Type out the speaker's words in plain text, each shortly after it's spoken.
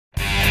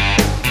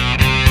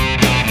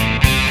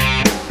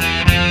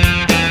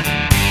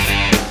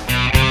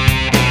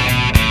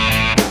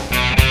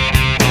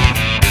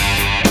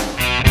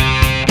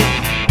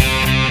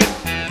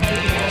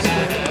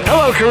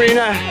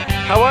Karina.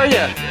 How are you?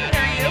 How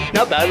are you?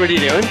 Not bad. What are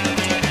you doing?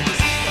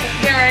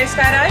 Getting ready to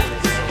skydive?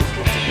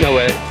 No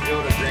way.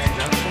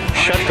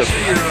 Shut the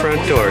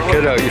front door.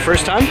 Get out. Your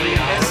first time?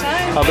 First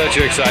time. I'll bet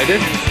you're excited.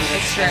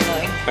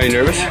 Extremely. Are you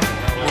nervous?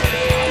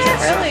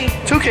 Not really.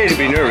 It's okay to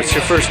be nervous. It's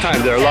your first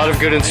time. There are a lot of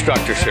good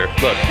instructors here.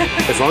 Look,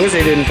 as long as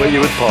they didn't put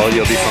you with Paul,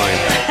 you'll be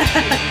fine.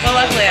 Well,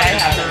 luckily I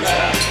have them, so.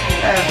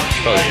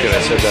 Oh, good.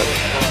 I said that.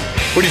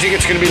 What do you think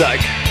it's going to be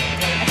like?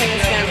 I think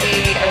it's going to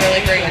be a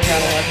really great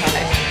adrenaline high.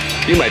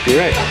 You might be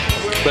right.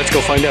 Let's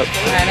go find out.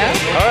 I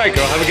know. All right,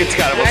 girl. Have a good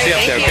skydive. We'll see you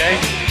up there, okay?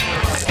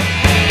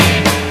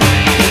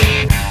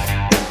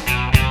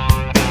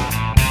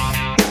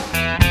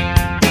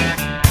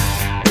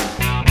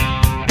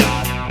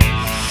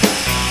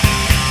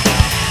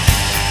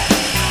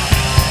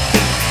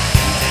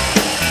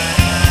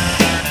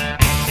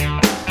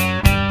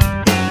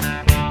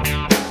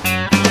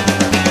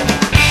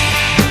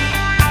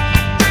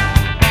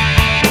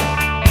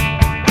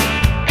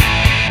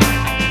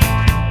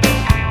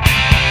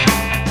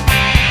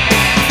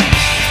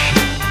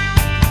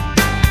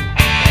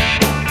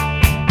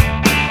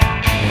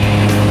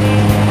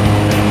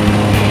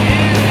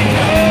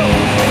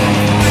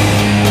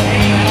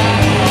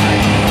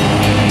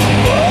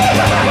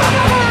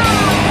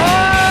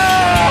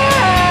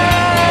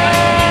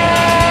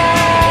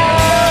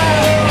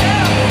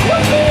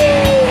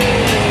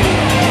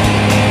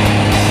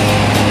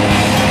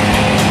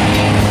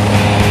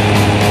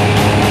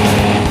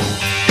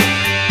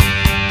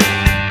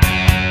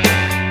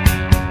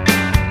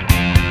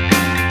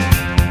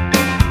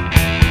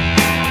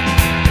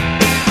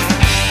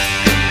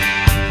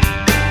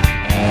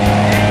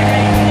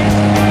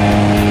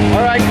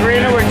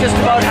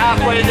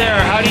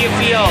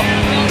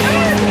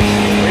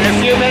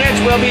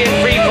 We'll be in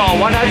free fall,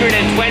 120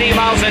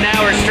 miles an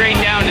hour straight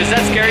down. Does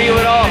that scare you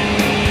at all?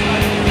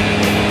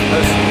 I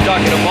was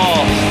talking to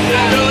Paul.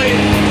 Really,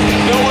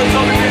 no one's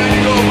up here to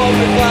go above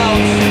the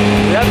clouds.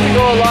 We have to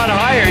go a lot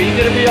higher. Are you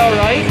going to be all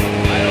right?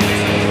 I don't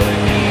think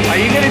so. Are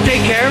you going to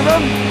take care of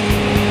him?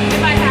 If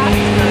I have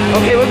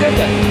to. Okay, we're good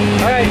then.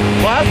 All right,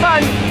 well, have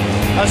fun.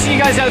 I'll see you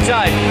guys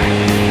outside.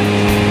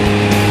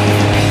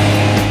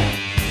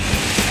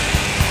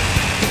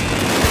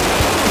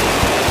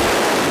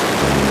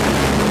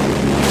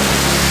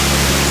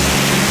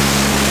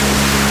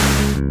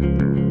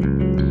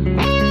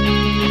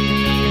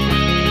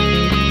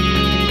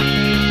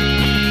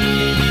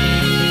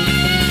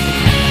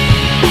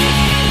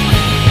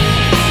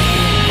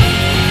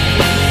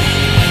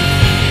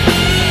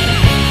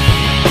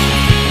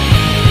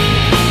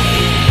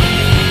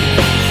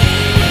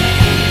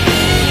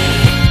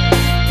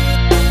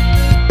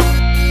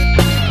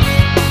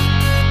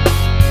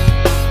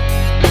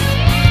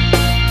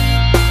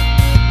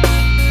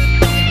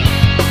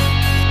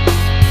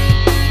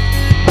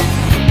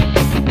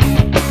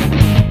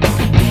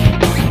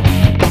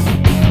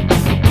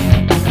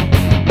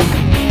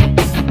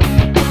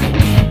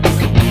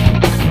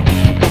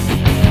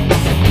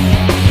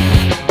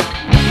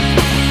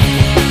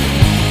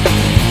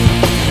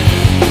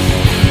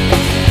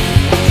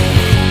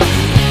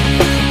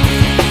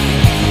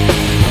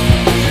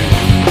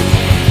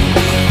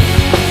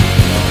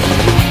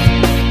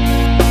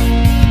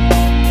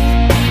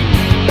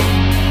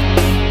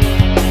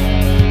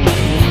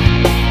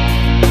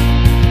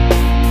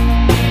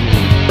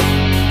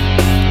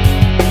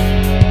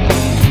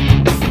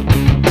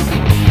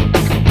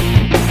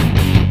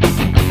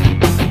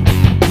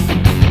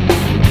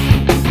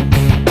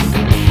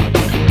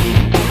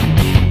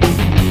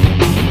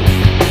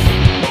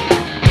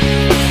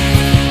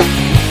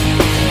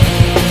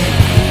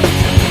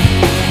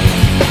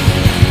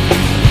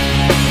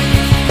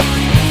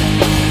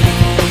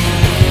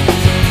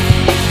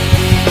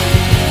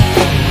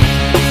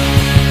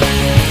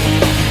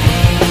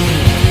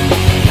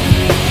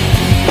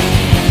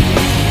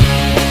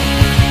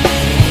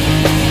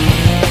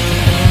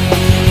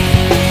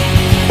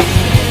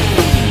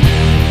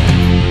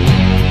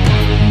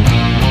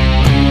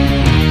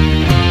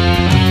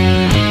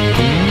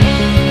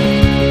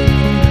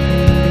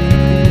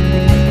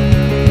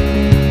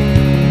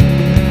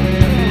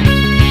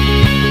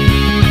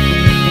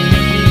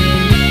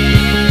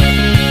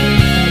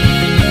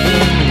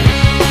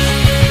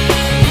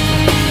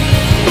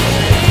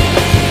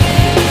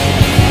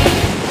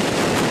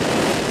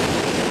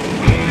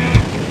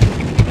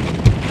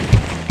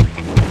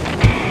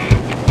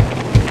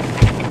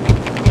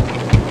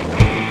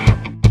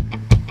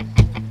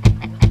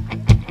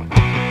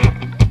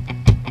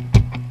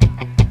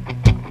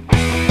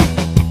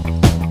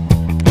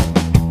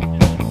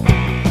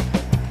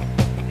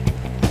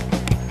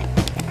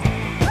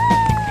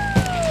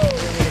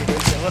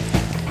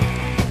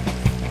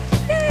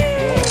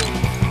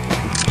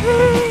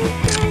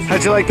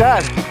 How'd you like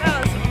that?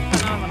 That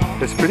was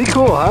phenomenal. It's pretty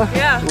cool, huh?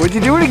 Yeah. Would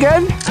you do it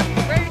again?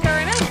 I'm ready to go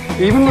right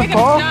now. Even with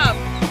Paul? Good job.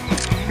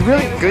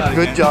 Really?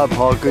 Good job,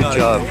 Paul. Good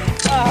job.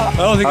 I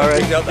don't think All I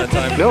right. picked out that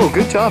time. No,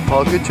 good job,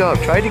 Paul. Good job.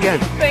 Try it again.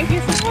 Thank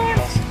you so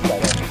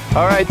much.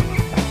 All right.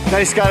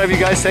 Nice skydive, you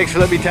guys. Thanks for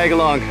letting me tag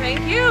along.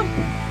 Thank you.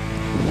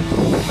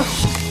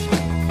 Woo!